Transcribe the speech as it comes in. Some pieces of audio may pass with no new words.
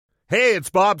Hey, it's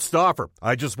Bob Stauffer.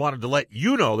 I just wanted to let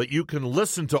you know that you can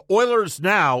listen to Oilers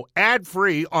Now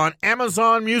ad-free on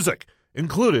Amazon Music,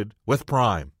 included with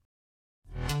Prime.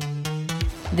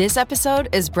 This episode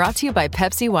is brought to you by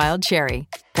Pepsi Wild Cherry.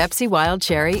 Pepsi Wild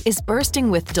Cherry is bursting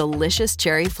with delicious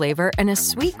cherry flavor and a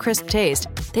sweet, crisp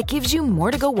taste that gives you more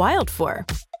to go wild for.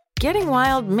 Getting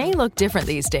wild may look different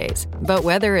these days, but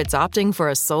whether it's opting for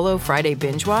a solo Friday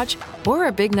binge watch or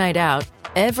a big night out,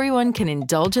 everyone can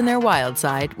indulge in their wild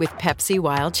side with Pepsi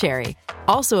Wild Cherry.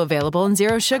 Also available in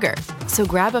Zero Sugar. So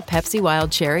grab a Pepsi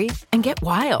Wild Cherry and get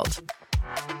wild.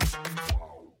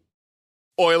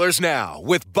 Oilers Now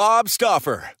with Bob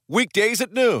Stauffer. Weekdays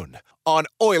at noon on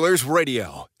Oilers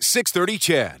Radio, 630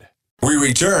 CHED. We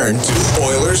return to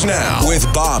Oilers Now with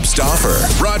Bob Stauffer.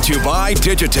 Brought to you by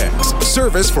Digitex.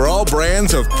 Service for all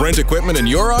brands of print equipment in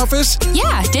your office?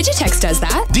 Yeah, Digitex does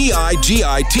that. Digitex.ca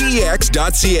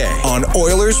on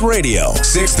Oilers Radio,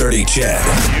 630 CHED.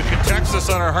 You can text us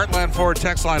on our Heartland Ford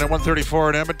text line at 134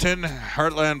 in Edmonton.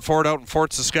 Heartland Ford out in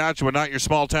Fort Saskatchewan, not your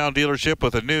small town dealership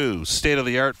with a new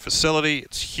state-of-the-art facility.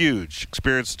 It's huge.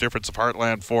 Experience the difference of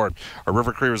Heartland Ford. Our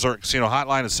River Cree Resort Casino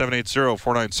hotline is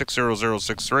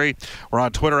 780-496-0063. We're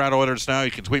on Twitter at Oilers Now.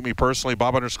 You can tweet me personally,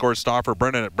 Bob_Stauffer,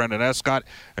 Brendan at Brendan Escott.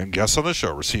 And guests on the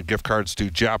show receive gift cards to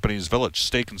Japanese Village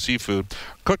Steak and Seafood,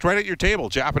 cooked right at your table.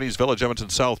 Japanese Village, Edmonton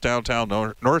South, downtown,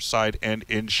 North Side, and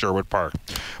in Sherwood Park.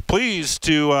 Pleased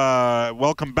to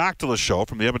welcome back to the show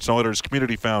from the Edmonton Oilers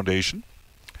Community Foundation,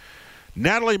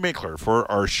 Natalie Minkler for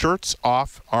our Shirts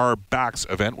Off Our Backs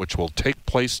event, which will take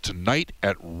place tonight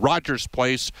at Rogers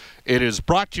Place. It is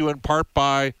brought to you in part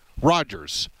by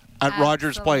Rogers at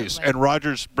Rogers Place. And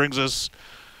Rogers brings us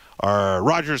our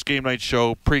Rogers Game Night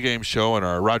Show, pregame show, and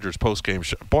our Rogers postgame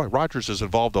show. Boy, Rogers is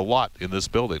involved a lot in this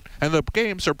building. And the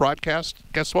games are broadcast,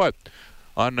 guess what,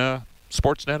 on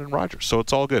Sportsnet and Rogers. So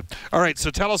it's all good. All right, so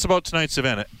tell us about tonight's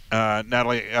event,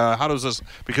 Natalie. How does this,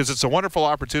 because it's a wonderful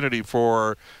opportunity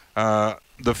for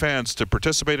the fans to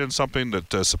participate in something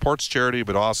that supports charity,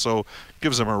 but also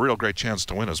gives them a real great chance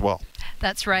to win as well.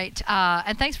 That's right.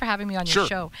 And thanks for having me on your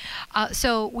show.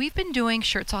 So we've been doing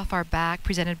Shirts Off Our Back,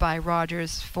 presented by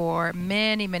Rogers, for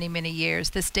many, many, many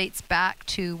years. This dates back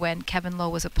to when Kevin Lowe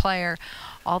was a player.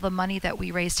 All the money that we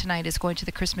raise tonight is going to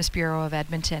the Christmas Bureau of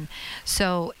Edmonton.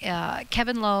 So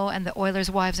Kevin Lowe and the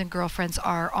Oilers' wives and girlfriends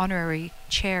are honorary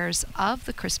chairs of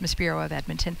the Christmas Bureau of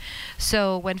Edmonton.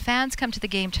 So when fans come to the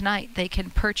game tonight, they can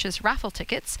purchase raffle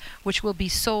tickets, which will be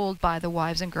sold by the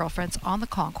wives and girlfriends on the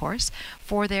concourse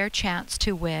for their chance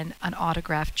to win an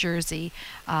autographed jersey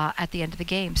at the end of the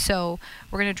game. So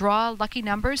we're going to draw lucky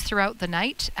numbers throughout the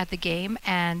night at the game,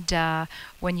 and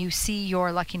when you see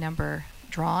your lucky number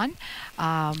drawn.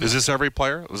 Is this every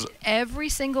player? Every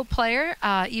single player,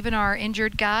 even our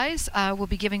injured guys, will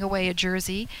be giving away a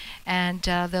jersey, and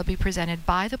they'll be presented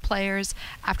by the players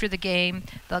after the game.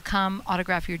 They'll come,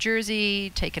 autograph your jersey,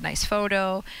 take a nice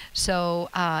photo. So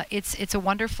it's a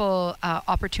wonderful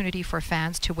opportunity for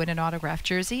fans to win an autographed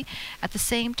jersey. At the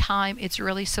same time, it's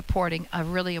really supporting a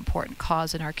really important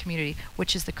cause in our community,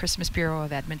 which is the Christmas Bureau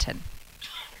of Edmonton.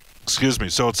 Excuse me.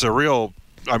 So it's a real,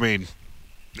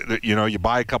 you know, you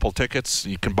buy a couple tickets,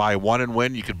 you can buy one and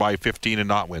win, you could buy 15 and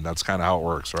not win. That's kind of how it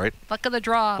works, right? Luck of the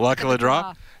draw. Luck of the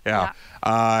draw? Yeah.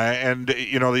 And,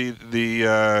 you know,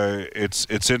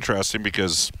 it's interesting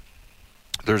because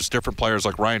there's different players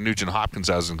like Ryan Nugent-Hopkins,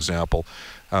 as an example,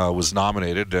 was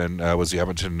nominated and was the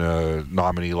Edmonton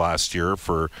nominee last year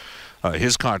for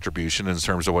his contribution in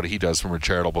terms of what he does from a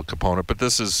charitable component. But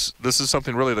this is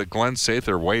something really that Glenn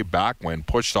Sather way back when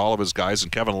pushed all of his guys,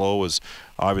 and Kevin Lowe was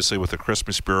obviously with the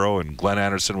Christmas Bureau, and Glenn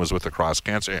Anderson was with the Cross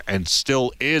Cancer, and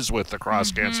still is with the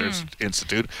Cross Cancer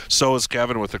Institute. So is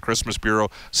Kevin with the Christmas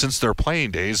Bureau since their playing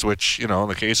days, which, you know, in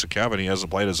the case of Kevin, he hasn't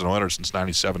played as an Oiler since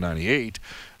 97-98.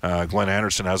 Glenn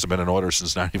Anderson hasn't been an Oiler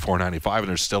since 94-95, and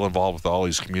they're still involved with all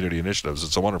these community initiatives.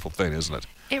 It's a wonderful thing, isn't it?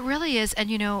 It really is.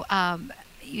 And, you know,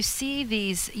 you see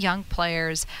these young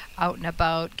players out and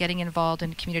about getting involved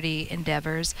in community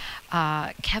endeavors.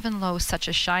 Kevin Lowe is such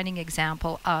a shining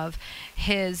example of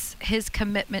his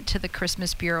commitment to the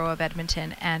Christmas Bureau of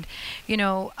Edmonton. And, you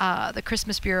know, the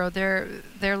Christmas Bureau,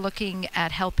 they're looking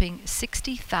at helping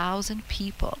 60,000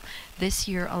 people this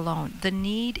year alone. The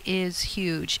need is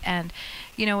huge, and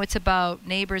you know, it's about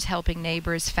neighbors helping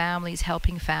neighbors, families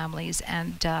helping families,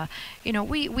 and you know,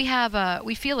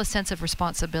 we feel a sense of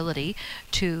responsibility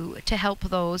to help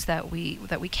those that we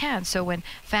can. So when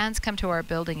fans come to our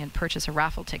building and purchase a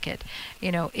raffle ticket,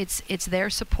 you know, it's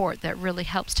their support that really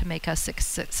helps to make us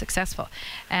successful.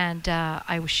 And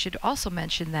I should also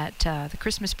mention that the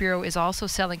Christmas Bureau is also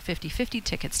selling 50-50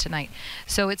 tickets tonight.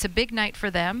 So it's a big night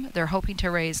for them. They're hoping to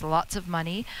raise lots lots of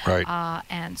money. Right.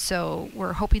 And so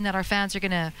we're hoping that our fans are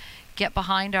going to get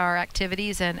behind our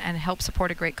activities and help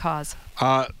support a great cause.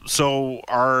 So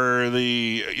are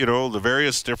the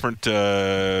various different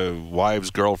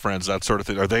wives, girlfriends, that sort of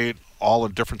thing, are they all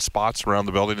in different spots around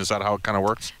the building? Is that how it kind of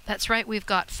works? That's right. We've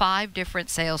got 5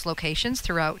 different sales locations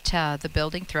throughout the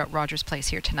building, throughout Rogers Place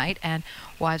here tonight, and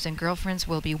wives and girlfriends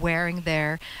will be wearing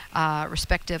their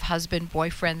respective husband,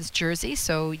 boyfriend's jersey,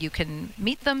 so you can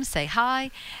meet them, say hi,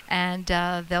 and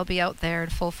they'll be out there in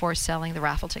full force selling the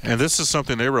raffle tickets. And this is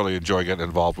something they really enjoy getting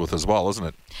involved with as well, isn't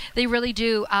it? They really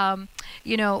do.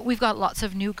 We've got lots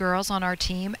of new girls on our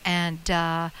team, and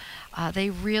they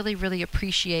really, really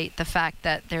appreciate the fact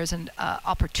that there's an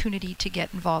opportunity to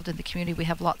get involved in the community. We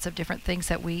have lots of different things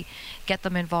that we get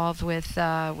them involved with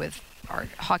our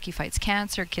Hockey Fights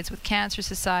Cancer, Kids with Cancer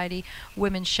Society,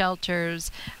 Women's Shelters,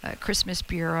 Christmas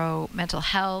Bureau, mental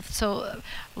health. So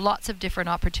lots of different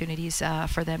opportunities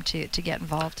for them to get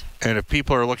involved. And if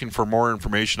people are looking for more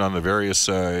information on the various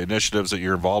initiatives that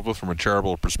you're involved with from a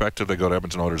charitable perspective, they go to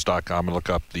EdmontonOilers.com and look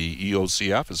up the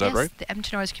EOCF. Is that right? Yes, the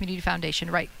Edmonton Oilers Community Foundation,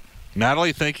 right.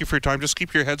 Natalie, thank you for your time. Just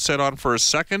keep your headset on for a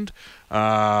second.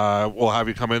 We'll have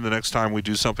you come in the next time we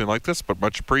do something like this, but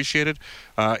much appreciated.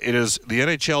 It is the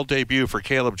NHL debut for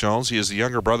Caleb Jones. He is the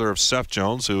younger brother of Seth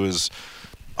Jones, who is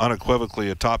unequivocally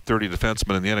a top 30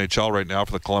 defenseman in the NHL right now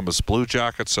for the Columbus Blue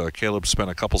Jackets. Caleb spent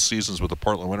a couple seasons with the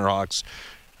Portland Winterhawks.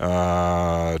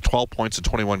 12 points in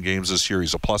 21 games this year.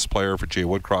 He's a plus player for Jay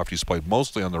Woodcroft. He's played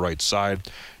mostly on the right side.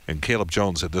 And Caleb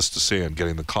Jones had this to say in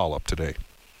getting the call up today.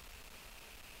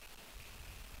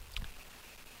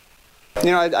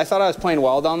 I thought I was playing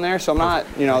well down there, so I'm not,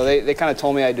 they kind of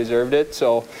told me I deserved it,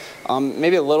 so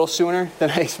maybe a little sooner than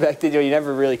I expected. You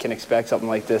never really can expect something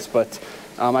like this, but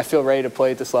I feel ready to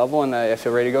play at this level, and I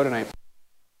feel ready to go tonight.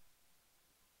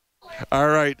 All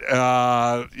right.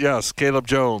 Yes, Caleb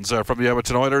Jones from the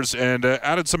Edmonton Oilers, and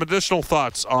added some additional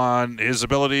thoughts on his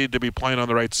ability to be playing on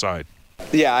the right side.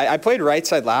 Yeah, I played right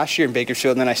side last year in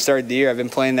Bakersfield, and then I started the year. I've been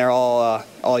playing there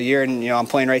all year, and I'm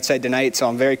playing right side tonight, so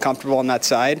I'm very comfortable on that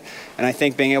side. And I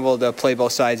think being able to play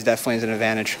both sides definitely is an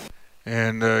advantage.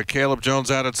 And Caleb Jones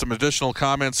added some additional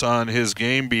comments on his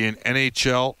game being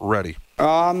NHL ready.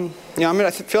 I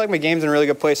feel like my game's in a really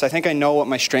good place. I think I know what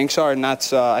my strengths are, and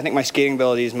that's I think my skating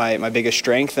ability is my biggest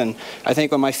strength. And I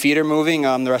think when my feet are moving,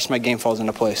 the rest of my game falls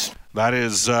into place. That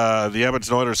is the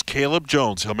Edmonton Oilers' Caleb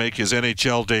Jones. He'll make his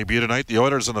NHL debut tonight. The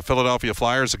Oilers and the Philadelphia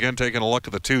Flyers, again, taking a look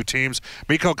at the two teams.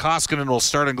 Mikko Koskinen will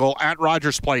start in goal at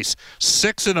Rogers Place.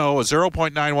 6-0, a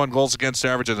 0.91 goals against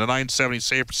average, and a .970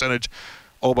 save percentage.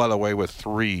 Oh, by the way, with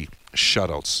 3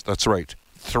 shutouts. That's right,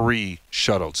 3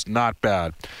 shutouts. Not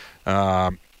bad.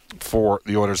 For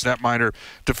the Oilers netminder.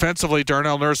 Defensively,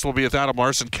 Darnell Nurse will be with Adam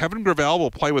Larson. Kevin Gravel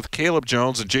will play with Caleb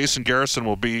Jones, and Jason Garrison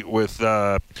will be with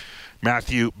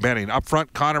Matthew Benning. Up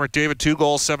front, Connor McDavid, 2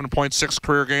 goals, 7.6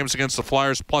 career games against the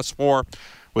Flyers, +4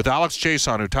 with Alex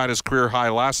Chiasson, who tied his career high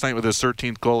last night with his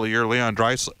 13th goal of the year. Leon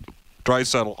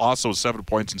Draisaitl also 7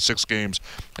 points in 6 games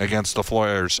against the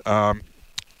Flyers.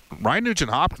 Ryan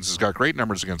Nugent-Hopkins has got great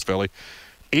numbers against Philly.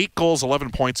 8 goals,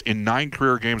 11 points in 9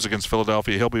 career games against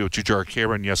Philadelphia. He'll be with Jujhar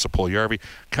Khaira, Jesse Puljujarvi,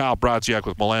 Kyle Brodziak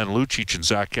with Milan Lucic and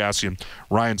Zach Kassian,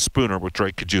 Ryan Spooner with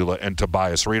Drake Caggiula and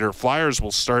Tobias Reeder. Flyers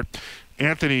will start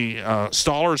Anthony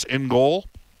Stollers in goal.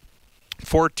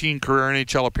 14 career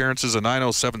NHL appearances, a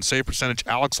 .907 save percentage.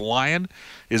 Alex Lyon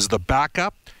is the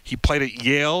backup. He played at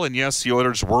Yale, and yes, the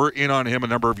Oilers were in on him a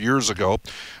number of years ago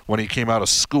when he came out of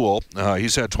school.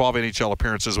 He's had 12 NHL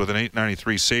appearances with an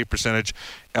 .893 save percentage.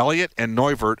 Elliott and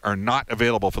Neuvert are not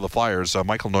available for the Flyers.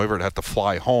 Michael Neuvert had to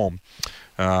fly home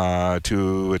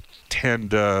to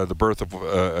attend the birth of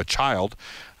a child.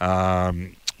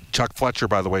 Chuck Fletcher,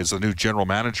 by the way, is the new general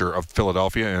manager of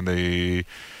Philadelphia, and they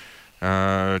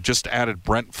just added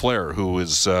Brent Flair, who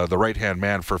is the right-hand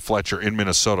man for Fletcher in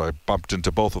Minnesota. I bumped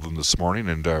into both of them this morning,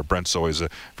 and Brent's always a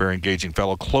very engaging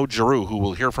fellow. Claude Giroux, who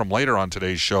we'll hear from later on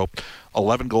today's show,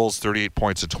 11 goals, 38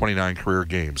 points in 29 career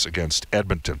games against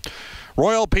Edmonton.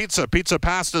 Royal Pizza. Pizza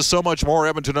pasta, so much more.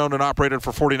 Edmonton owned and operated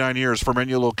for 49 years. For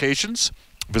menu locations,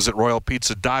 visit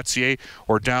royalpizza.ca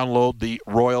or download the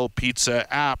Royal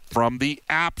Pizza app from the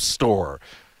App Store.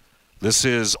 This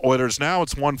is Oilers Now.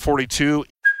 It's 1:42.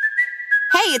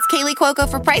 Hey, it's Kaylee Cuoco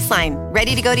for Priceline.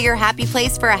 Ready to go to your happy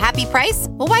place for a happy price?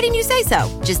 Well, why didn't you say so?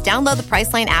 Just download the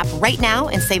Priceline app right now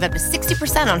and save up to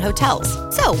 60% on hotels.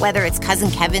 So whether it's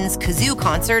Cousin Kevin's Kazoo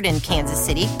Concert in Kansas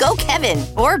City, go Kevin,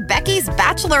 or Becky's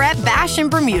Bachelorette Bash in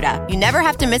Bermuda, you never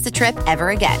have to miss a trip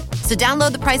ever again. So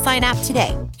download the Priceline app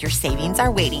today. Your savings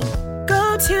are waiting.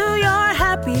 Go to your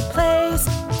happy place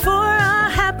for a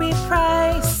happy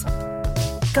price.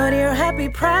 Go to your happy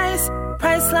price,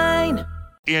 Priceline.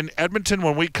 In Edmonton,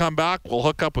 when we come back, we'll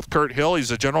hook up with Kurt Hill. He's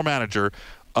the general manager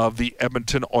of the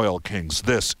Edmonton Oil Kings.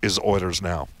 This is Oilers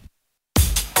Now.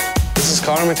 This is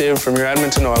Connor McDavid from your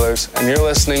Edmonton Oilers, and you're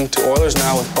listening to Oilers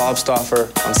Now with Bob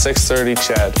Stauffer on 630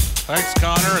 CHED. Thanks,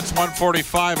 Connor. It's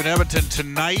 1:45 in Edmonton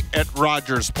tonight at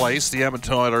Rogers Place. The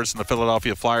Edmonton Oilers and the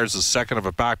Philadelphia Flyers is second of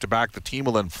a back-to-back. The team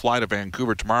will then fly to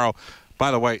Vancouver tomorrow. By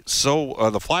the way,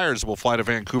 the Flyers will fly to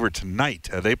Vancouver tonight.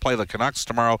 They play the Canucks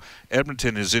tomorrow.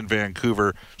 Edmonton is in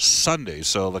Vancouver Sunday,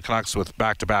 so the Canucks with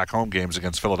back-to-back home games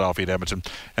against Philadelphia and Edmonton.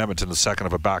 Edmonton the second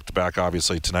of a back-to-back,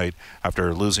 obviously, tonight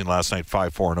after losing last night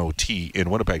 5-4 in OT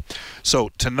in Winnipeg. So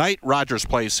tonight, Rogers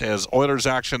Place has Oilers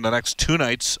action the next two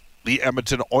nights. The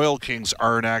Edmonton Oil Kings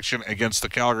are in action against the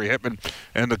Calgary Hitmen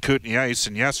and the Kootenay Ice.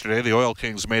 And yesterday, the Oil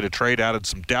Kings made a trade, added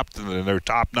some depth in their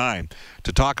top nine.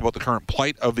 To talk about the current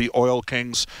plight of the Oil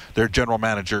Kings, their general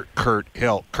manager, Kurt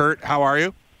Hill. Kurt, how are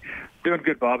you? Doing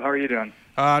good, Bob. How are you doing?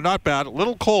 Not bad. A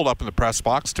little cold up in the press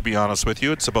box, to be honest with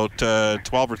you. It's about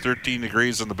 12 or 13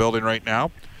 degrees in the building right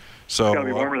now. So it's got to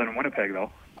be warmer than Winnipeg,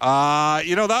 though.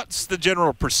 That's the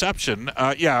general perception.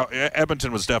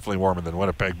 Edmonton was definitely warmer than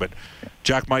Winnipeg, but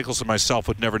Jack Michaels and myself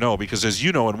would never know because, as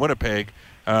you know, in Winnipeg,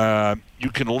 you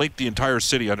can link the entire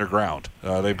city underground.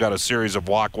 They've got a series of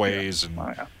walkways and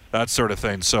that sort of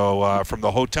thing. So from the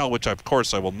hotel, which of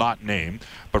course I will not name,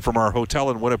 but from our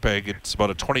hotel in Winnipeg, it's about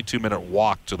a 22-minute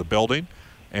walk to the building,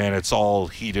 and it's all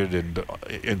heated and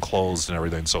enclosed and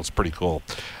everything, so it's pretty cool.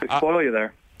 They spoil you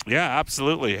there. Yeah,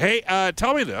 absolutely. Hey,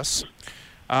 tell me this.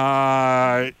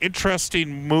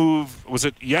 Interesting move. Was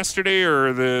it yesterday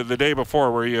or the day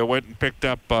before where you went and picked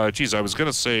up, I was going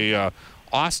to say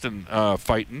Austin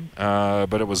Fighton,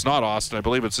 but it was not Austin. I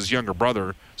believe it's his younger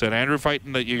brother. Is that Andrew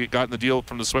Fighton that you got in the deal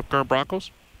from the Swift Current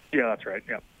Broncos? Yeah, that's right.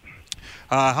 Yeah.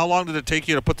 How long did it take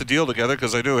you to put the deal together?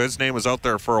 Because I knew his name was out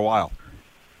there for a while.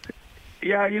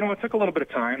 Yeah, it took a little bit of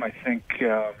time. I think,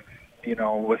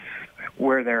 with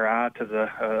where they're at as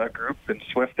a group in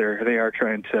Swift, they are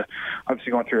trying to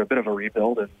obviously going through a bit of a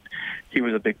rebuild, and he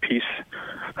was a big piece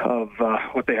of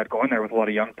what they had going there with a lot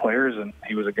of young players, and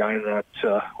he was a guy that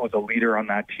was a leader on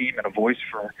that team and a voice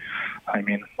for,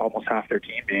 almost half their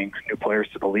team being new players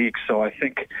to the league. So I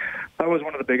think that was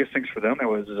one of the biggest things for them. It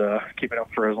was keeping him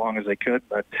for as long as they could,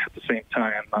 but at the same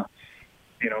time,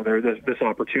 this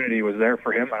opportunity was there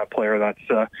for him, and a player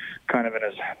that's kind of in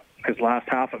his last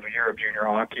half of a year of junior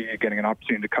hockey, getting an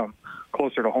opportunity to come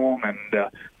closer to home and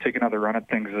take another run at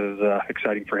things is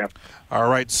exciting for him. All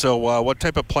right, so what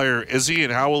type of player is he,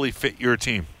 and how will he fit your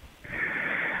team?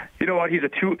 You know what? He's a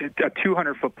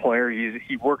 200-foot player.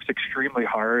 He works extremely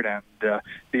hard, and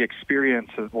the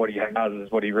experience of what he has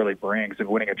is what he really brings. And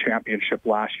winning a championship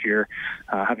last year,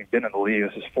 having been in the league,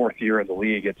 this is his fourth year in the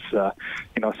league. It's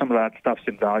some of that stuff's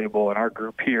invaluable. In our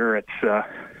group here, it's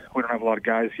we don't have a lot of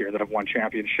guys here that have won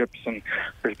championships, and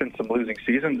there's been some losing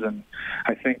seasons. And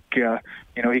I think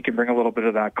he can bring a little bit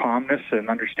of that calmness and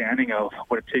understanding of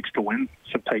what it takes to win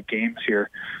some tight games here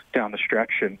down the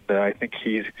stretch. And I think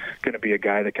he's going to be a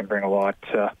guy that can bring a lot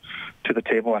to the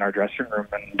table in our dressing room.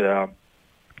 And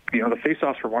the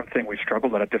face-offs, for one thing, we've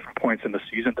struggled at different points in the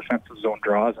season, defensive zone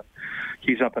draws, and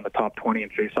he's up in the top 20 in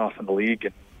face-offs in the league,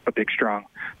 and a big, strong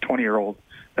 20-year-old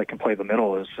that can play the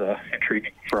middle is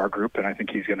intriguing for our group, and I think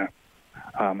he's going to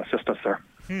assist us there.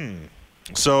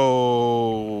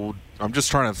 So I'm just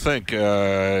trying to think.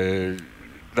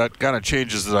 That kind of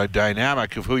changes the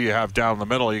dynamic of who you have down the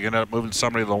middle. You're going to end up moving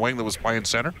somebody to the wing that was playing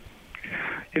center?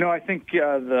 I think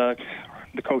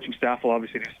the coaching staff will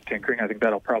obviously do some tinkering. I think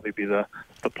that'll probably be the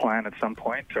plan at some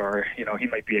point. Or, he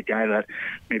might be a guy that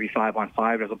maybe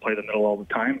 5-on-5 doesn't play the middle all the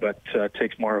time, but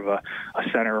takes more of a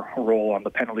center role on the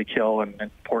penalty kill and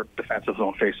important defensive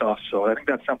zone face-offs. So I think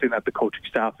that's something that the coaching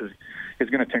staff is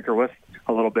going to tinker with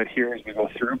a little bit here as we go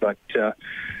through. But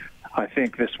I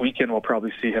think this weekend we'll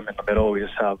probably see him in the middle. We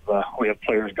just have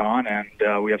players gone, and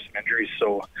we have some injuries.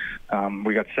 So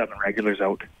we got 7 regulars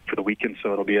out for the weekend.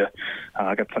 So it'll be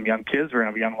got some young kids. We're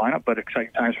going to have a young lineup, but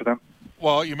exciting times for them.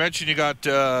 Well, you mentioned you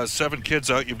got 7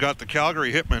 kids out. You've got the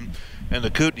Calgary Hitmen and the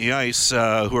Kootenay Ice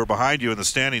who are behind you in the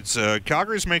standings.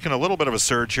 Calgary's making a little bit of a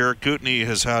surge here. Kootenay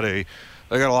has they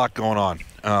got a lot going on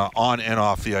and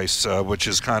off the ice, which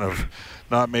is kind of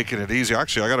not making it easy.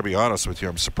 Actually, I got to be honest with you.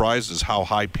 I'm surprised as how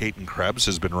high Peyton Krebs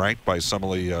has been ranked by some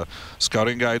of the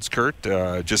scouting guides, Kurt,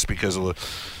 just because of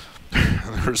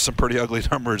there's some pretty ugly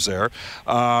numbers there.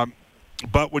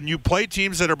 But when you play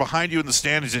teams that are behind you in the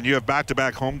standings and you have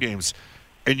back-to-back home games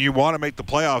and you want to make the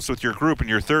playoffs with your group and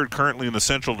you're third currently in the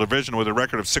Central Division with a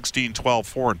record of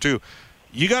 16-12-4-2,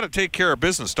 you got to take care of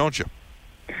business, don't you?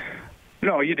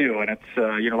 No, you do, and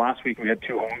it's last week we had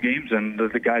 2 home games, and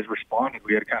the guys responded.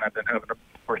 We had kind of been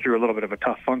we're through a little bit of a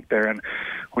tough funk there, and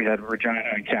we had Regina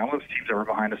and Kamloops teams that were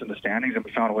behind us in the standings, and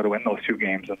we found a way to win those 2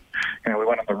 games. And we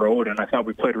went on the road, and I thought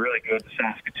we played really good.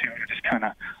 Saskatoon just kind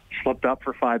of slipped up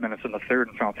for 5 minutes in the third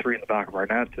and found 3 in the back of our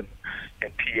net. And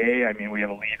in PA, I mean, we have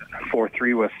a lead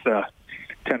 4-3 with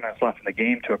 10 minutes left in the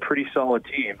game to a pretty solid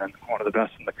team and one of the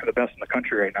best in the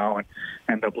country right now, and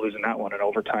end up losing that one in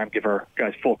overtime. Give our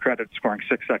guys full credit, scoring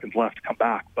 6 seconds left to come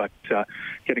back, but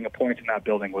getting a point in that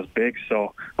building was big.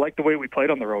 So I like the way we played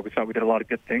on the road. We thought we did a lot of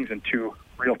good things in 2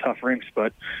 real tough rinks,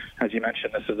 but as you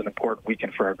mentioned, this is an important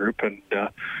weekend for our group, and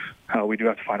we do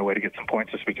have to find a way to get some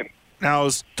points this weekend. Now,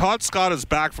 Todd Scott is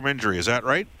back from injury, is that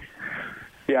right?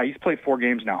 Yeah, he's played 4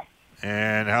 games now.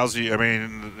 And how's he? I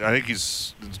mean, I think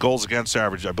his goals against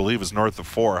average, I believe, is north of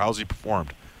 4. How's he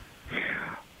performed?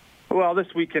 Well, this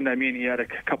weekend, I mean, he had a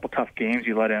couple tough games.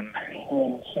 He let in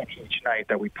 6 each night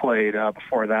that we played.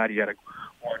 Before that, he had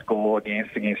 1 goal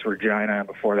against Regina, and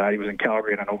before that, he was in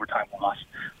Calgary in an overtime loss,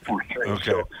 4-3.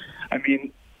 Okay. So, I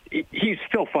mean, he's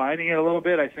still finding it a little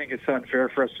bit. I think it's unfair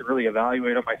for us to really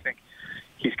evaluate him. I think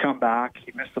he's come back.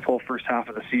 He missed the full first half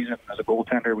of the season as a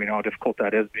goaltender. We know how difficult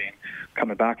that is,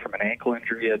 coming back from an ankle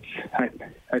injury. I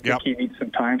think he needs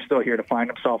some time still here to find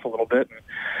himself a little bit. And,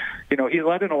 he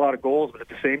let in a lot of goals, but at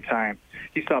the same time,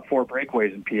 he stopped 4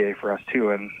 breakaways in PA for us too,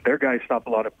 and their guys stopped a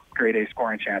lot of grade A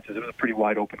scoring chances. It was a pretty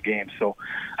wide open game. So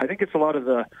I think it's a lot of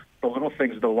the little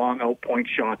things, the long out point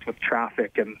shots with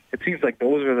traffic, and it seems like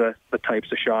those are the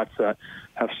types of shots that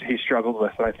he struggled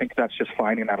with. And I think that's just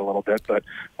finding that a little bit. But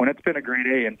when it's been a grade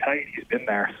A and tight, he's been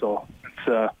there. So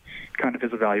it's kind of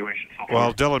his evaluation.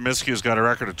 Well, Dylan Miskew's got a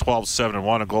record of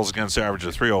 12-7-1, a goals against average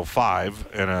of .305,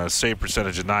 and a save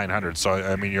percentage of .900. So,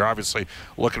 I mean, you're obviously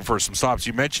looking for some stops.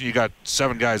 You mentioned you got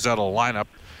 7 guys out of the lineup.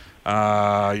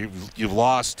 You've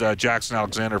lost Jackson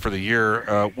Alexander for the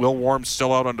year. Will Worm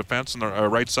still out on defense on the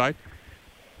right side?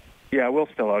 Yeah, Will's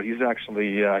still out. He's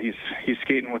actually he's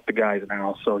skating with the guys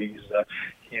now, so he's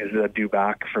due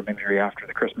back from injury after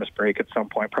the Christmas break at some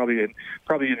point, probably in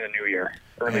the new year,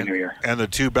 early new year. And the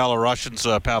 2 Belarusians,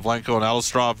 Pavlenko and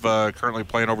Alistrov, currently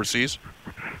playing overseas?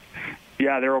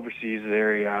 Yeah, they're overseas.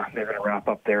 They're going to wrap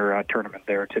up their tournament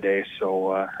there today,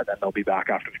 so and then they'll be back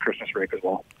after the Christmas break as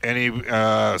well.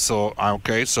 So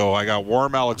I got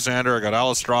Worm, Alexander, I got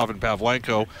Alistrov and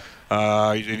Pavlenko.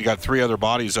 You got 3 other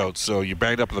bodies out, so you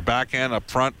banged up the back end, up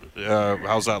front.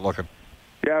 How's that looking?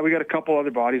 Yeah, we got a couple other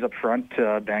bodies up front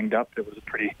banged up. It was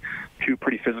two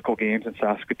pretty physical games in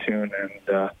Saskatoon and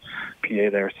PA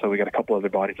there, so we got a couple other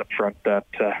bodies up front that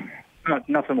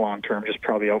nothing long term, just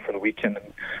probably out for the weekend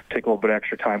and take a little bit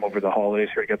extra time over the holidays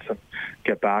here to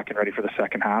get back and ready for the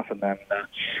second half. And then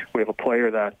we have a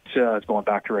player that is going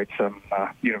back to write some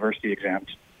university exams,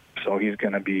 so he's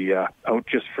going to be out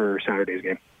just for Saturday's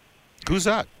game. Who's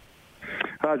that?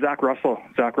 Zach Russell.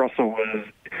 Zach Russell was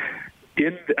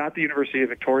at the University of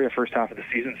Victoria first half of the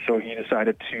season, so he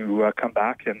decided to come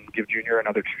back and give Junior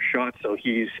another 2 shots. So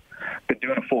he's been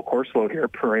doing a full course load here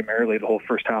primarily the whole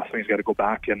first half, so he's got to go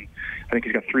back, and I think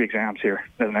he's got 3 exams here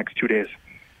in the next 2 days.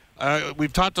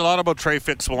 We've talked a lot about Trey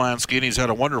Fix-Molansky, and he's had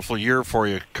a wonderful year for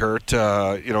you, Kurt.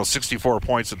 64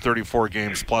 points in 34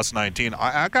 games plus 19.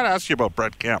 I got to ask you about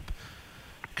Brett Kemp,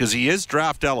 because he is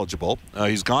draft eligible.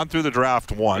 He's gone through the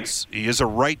draft once. He is a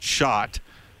right shot.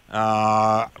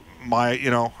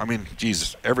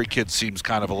 Jesus, every kid seems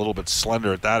kind of a little bit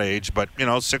slender at that age, but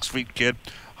 6 feet kid,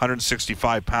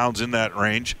 165 pounds, in that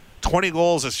range. 20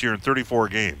 goals this year in 34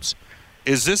 games.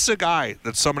 Is this a guy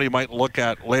that somebody might look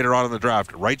at later on in the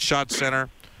draft? Right shot center?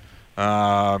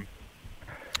 What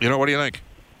do you think?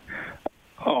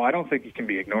 Oh, I don't think he can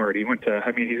be ignored. He's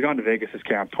gone to Vegas'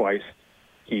 camp twice.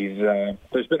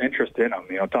 There's been interest in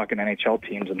him, talking NHL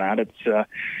teams and that.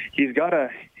 He's got a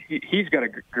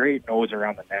great nose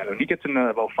around the net. When he gets into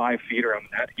about 5 feet around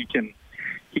the net, he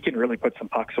can really put some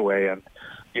pucks away. And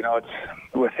it's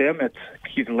with him,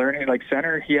 he's learning like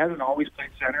center. He hasn't always played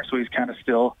center, so he's kind of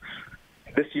still.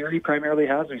 This year he primarily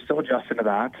has. He's still adjusting to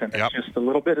that, and It's just a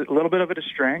little bit of it is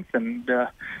strength. And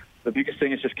the biggest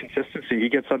thing is just consistency. He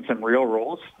gets on some real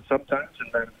rolls sometimes, and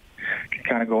then can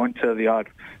kind of go into the odd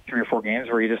 3 or 4 games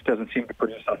where he just doesn't seem to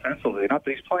produce offensively. Not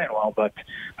that he's playing well, but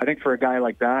I think for a guy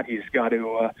like that, he's going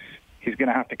to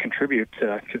have to contribute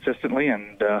consistently,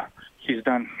 and he's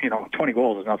done. 20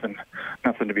 goals is nothing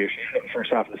to be ashamed of. The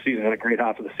first half of the season, he had a great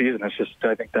half of the season. It's just,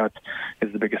 I think that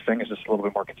is the biggest thing, is just a little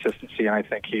bit more consistency, and I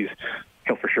think he'll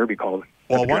for sure be called.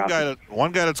 Well, one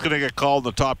guy that's going to get called in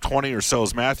the top 20 or so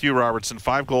is Matthew Robertson.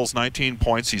 5 goals, 19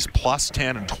 points. He's plus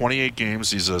 10 in 28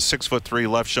 games. He's a 6'3"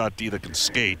 left shot D that can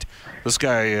skate. This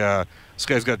guy's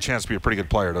got a chance to be a pretty good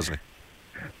player, doesn't he?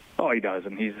 Oh, he does,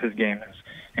 and his game is,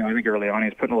 I think early on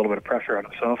he's putting a little bit of pressure on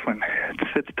himself, and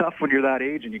it's tough when you're that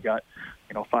age and you got,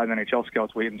 5 NHL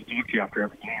scouts waiting to talk to you after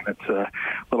every game. It's a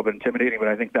little bit intimidating, but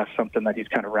I think that's something that he's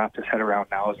kind of wrapped his head around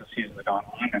now as the season has gone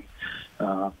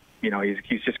on, and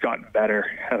he's just gotten better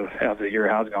as the year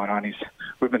has gone on.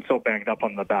 We've been so banged up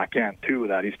on the back end too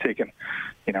that he's taken,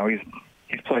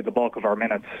 he's played the bulk of our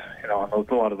minutes, in a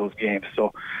lot of those games.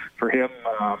 So for him,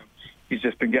 he's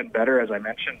just been getting better, as I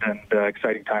mentioned, and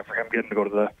exciting time for him getting to go to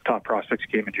the top prospects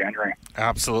game in January.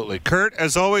 Absolutely. Kurt,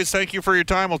 as always, thank you for your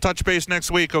time. We'll touch base next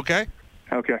week, okay?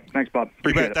 Okay. Thanks, Bob.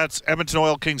 Appreciate it. That's Edmonton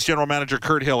Oil Kings General Manager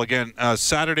Kurt Hill. Again,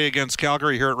 Saturday against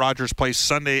Calgary here at Rogers Place,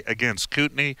 Sunday against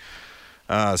Kootenay.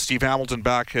 Steve Hamilton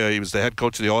back. He was the head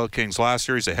coach of the Oil Kings last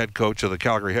year. He's the head coach of the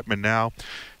Calgary Hitmen now.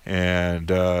 And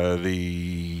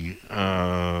the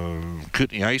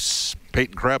Kootenay Ice,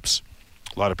 Peyton Krebs.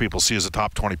 A lot of people see as a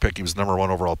top 20 pick. He was the number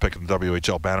 1 overall pick in the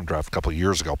WHL Bantam Draft a couple of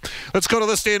years ago. Let's go to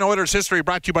This Day in Oilers History,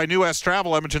 brought to you by New West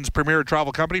Travel, Edmonton's premier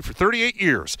travel company for 38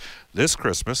 years. This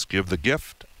Christmas, give the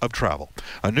gift of travel.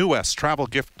 A New West travel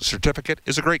gift certificate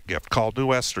is a great gift. Call New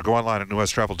West or go online at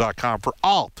newwesttravel.com for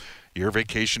all your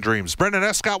vacation dreams. Brendan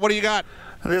Escott, what do you got?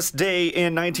 This day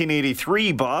in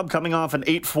 1983, Bob, coming off an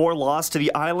 8-4 loss to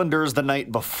the Islanders the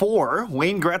night before,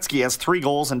 Wayne Gretzky has 3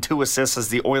 goals and 2 assists as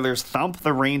the Oilers thump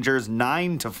the Rangers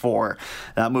 9-4.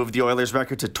 That moved the Oilers'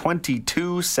 record to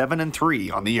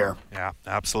 22-7-3 on the year. Yeah,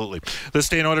 absolutely. This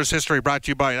day in Oilers history brought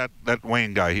to you by that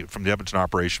Wayne guy from the Edmonton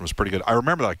operation. Was pretty good. I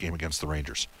remember that game against the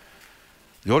Rangers.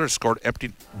 The Oilers scored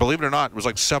empty, believe it or not, it was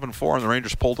like 7-4, and the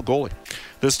Rangers pulled the goalie.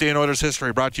 This day in Oilers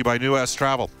history brought to you by New West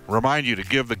Travel. Remind you to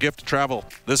give the gift of travel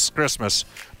this Christmas.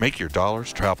 Make your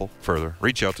dollars travel further.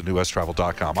 Reach out to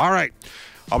newwesttravel.com. All right,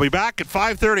 I'll be back at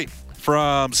 5:30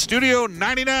 from Studio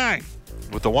 99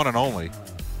 with the one and only,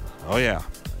 oh yeah,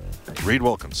 Reed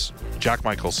Wilkins, Jack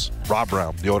Michaels, Rob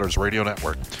Brown, the Oilers Radio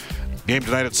Network. Game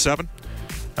tonight at 7.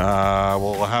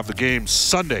 We'll have the game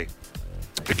Sunday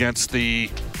against the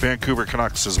Vancouver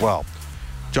Canucks as well.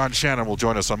 John Shannon will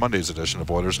join us on Monday's edition of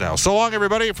Oilers Now. So long,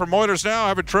 everybody, from Oilers Now.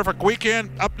 Have a terrific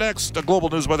weekend. Up next, a Global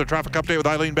News Weather Traffic Update with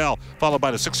Eileen Bell, followed by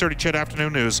the 6:30 CHED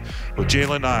Afternoon News with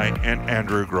Jalen Nye and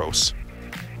Andrew Gross.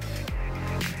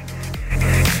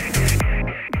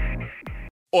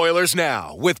 Oilers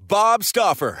Now with Bob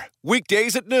Stauffer.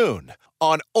 Weekdays at noon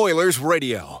on Oilers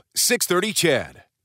Radio, 6:30 CHED.